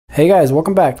Hey guys,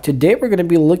 welcome back. Today we're going to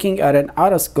be looking at an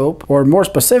otoscope, or more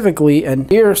specifically an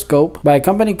ear scope by a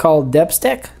company called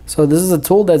Depstech. So this is a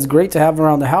tool that's great to have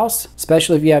around the house,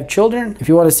 especially if you have children. If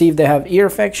you want to see if they have ear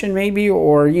infection maybe,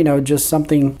 or just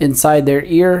something inside their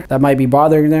ear that might be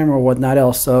bothering them or whatnot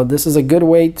else. So this is a good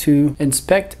way to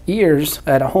inspect ears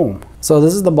at home. So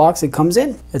this is the box it comes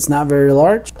in. It's not very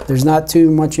large. There's not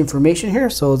too much information here.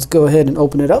 So let's go ahead and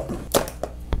open it up.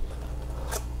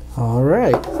 All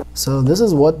right, so this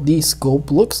is what the scope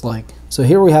looks like. So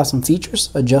here we have some features,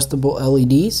 adjustable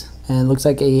LEDs, and it looks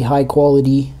like a high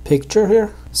quality picture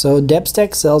here. So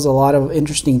Depstech sells a lot of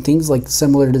interesting things like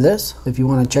similar to this. If you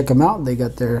want to check them out, they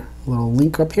got their little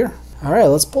link up here. All right,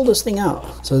 let's pull this thing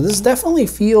out. So this definitely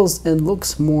feels and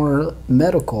looks more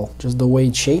medical, just the way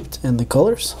it's shaped and the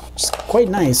colors. It's quite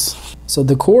nice. So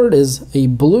the cord is a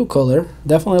blue color.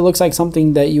 Definitely looks like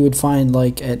something that you would find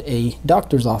like at a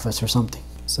doctor's office or something.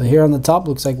 So here on the top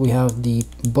looks like we have the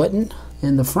button.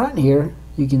 In the front here,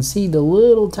 you can see the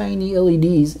little tiny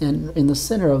LEDs, and in the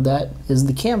center of that is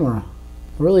the camera.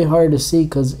 Really hard to see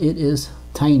because it is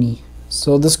tiny.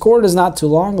 So this cord is not too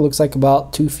long. It looks like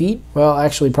about 2 feet. Well,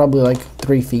 actually probably like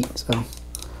 3 feet, so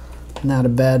not a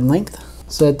bad length.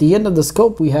 So at the end of the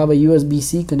scope, we have a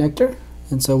USB-C connector.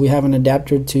 And so we have an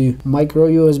adapter to micro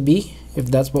USB if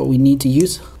that's what we need to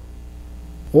use.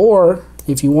 Or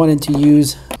if you wanted to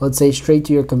use, let's say, straight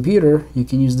to your computer, you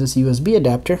can use this USB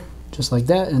adapter just like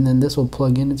that, and then this will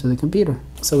plug into the computer.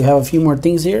 So we have a few more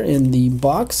things here in the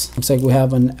box. Looks like we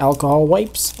have an alcohol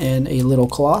wipes and a little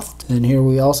cloth. And here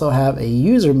we also have a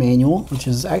user manual, which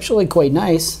is actually quite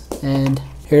nice. And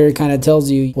here it kind of tells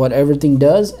you what everything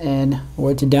does and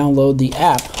where to download the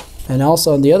app. And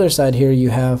also on the other side here,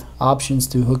 you have options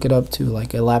to hook it up to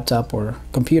like a laptop or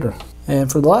computer.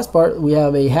 And for the last part, we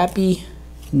have a happy,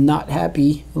 not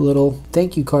happy little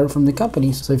thank you card from the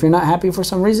company. So if you're not happy for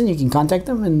some reason, you can contact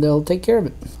them and they'll take care of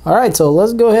it. All right, so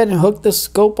let's go ahead and hook the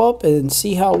scope up and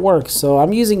see how it works. So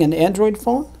I'm using an Android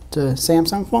phone to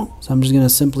Samsung phone. So I'm just gonna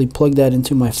simply plug that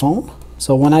into my phone.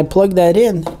 So when I plug that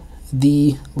in,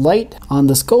 the light on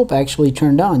the scope actually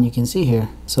turned on, you can see here.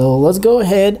 So let's go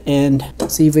ahead and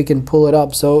see if we can pull it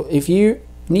up. So if you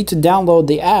need to download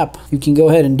the app, you can go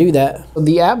ahead and do that.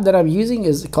 The app that I'm using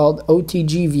is called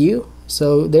OTG View.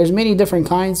 So there's many different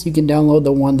kinds. You can download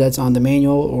the one that's on the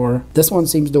manual, or this one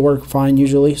seems to work fine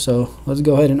usually. So let's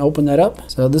go ahead and open that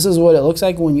up. So this is what it looks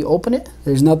like when you open it.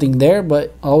 There's nothing there,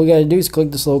 but all we gotta do is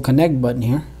click this little connect button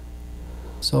here.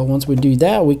 So once we do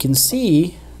that, we can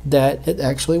see that it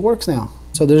actually works now.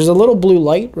 So there's a little blue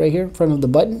light right here in front of the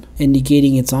button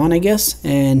indicating it's on, I guess.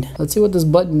 And let's see what this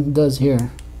button does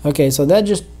here. Okay, so that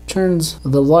just turns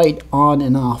the light on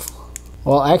and off.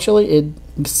 Well, actually it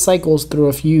cycles through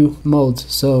a few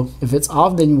modes. So if it's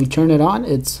off, then we turn it on,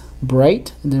 it's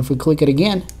bright, and then if we click it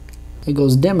again, it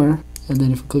goes dimmer, and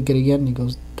then if we click it again, it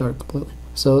goes dark completely.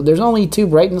 So there's only 2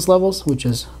 brightness levels, which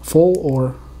is full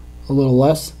or a little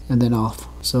less, and then off.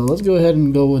 So let's go ahead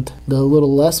and go with the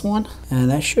little less one,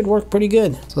 and that should work pretty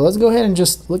good. So let's go ahead and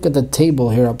just look at the table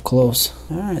here up close.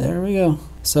 All right, there we go.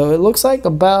 So it looks like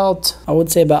about, I would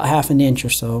say about 1/2 inch or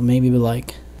so, maybe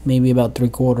about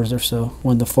 3/4 or so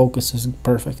when the focus is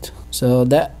perfect. So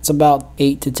that's about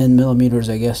 8 to 10 millimeters,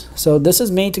 I guess. So this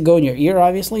is made to go in your ear,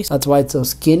 obviously. That's why it's so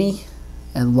skinny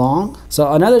and long.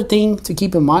 So another thing to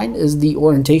keep in mind is the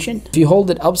orientation. If you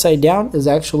hold it upside down, it's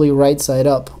actually right side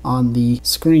up on the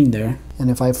screen there.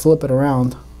 And if I flip it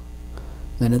around,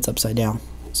 then it's upside down.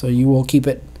 So you will keep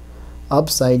it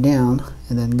upside down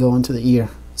and then go into the ear.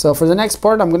 So for the next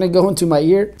part, I'm going to go into my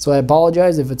ear. So I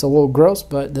apologize if it's a little gross,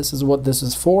 but this is what this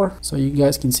is for. So you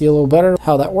guys can see a little better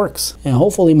how that works. And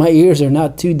hopefully my ears are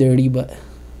not too dirty, but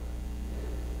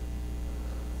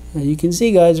you can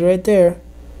see, guys, right there.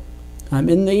 I'm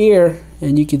in the ear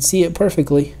and you can see it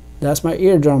perfectly. That's my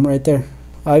eardrum right there.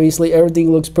 Obviously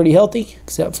everything looks pretty healthy,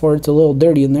 except for it's a little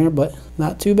dirty in there, but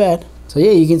not too bad. So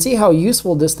yeah, you can see how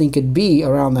useful this thing could be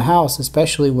around the house,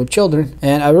 especially with children.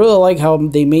 And I really like how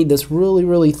they made this really,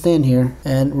 really thin here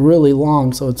and really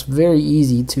long, so it's very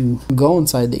easy to go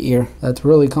inside the ear. That's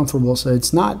really comfortable, so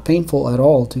it's not painful at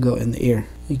all to go in the ear.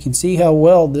 You can see how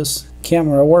well this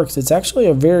camera works. It's actually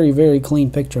a very, very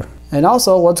clean picture. And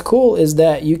also what's cool is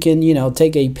that you can,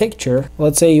 take a picture.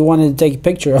 Let's say you wanted to take a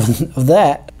picture of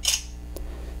that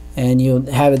and you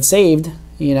have it saved.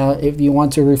 If you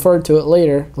want to refer to it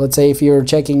later, let's say if you're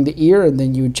checking the ear and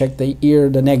then you check the ear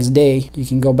the next day, you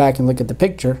can go back and look at the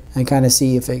picture and kind of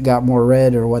see if it got more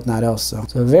red or whatnot else. So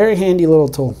it's a very handy little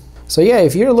tool. So yeah,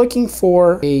 if you're looking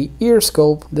for a ear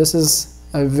scope, this is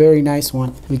a very nice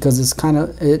one because it's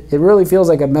it really feels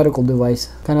like a medical device,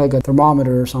 kind of like a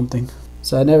thermometer or something.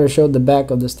 So I never showed the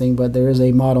back of this thing, but there is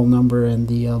a model number and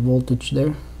the voltage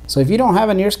there. So if you don't have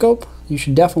an ear scope, you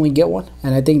should definitely get one.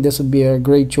 And I think this would be a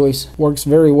great choice. Works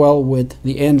very well with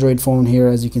the Android phone here,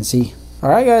 as you can see.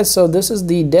 Alright guys, so this is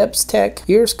the Depstech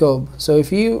ear scope. So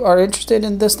if you are interested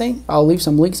in this thing, I'll leave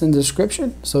some links in the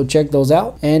description, so check those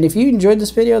out. And if you enjoyed this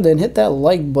video, then hit that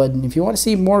like button. If you want to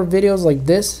see more videos like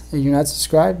this and you're not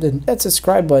subscribed, then hit that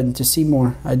subscribe button to see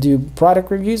more. I do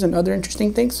product reviews and other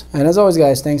interesting things. And as always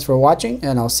guys, thanks for watching,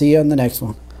 and I'll see you on the next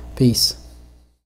one. Peace.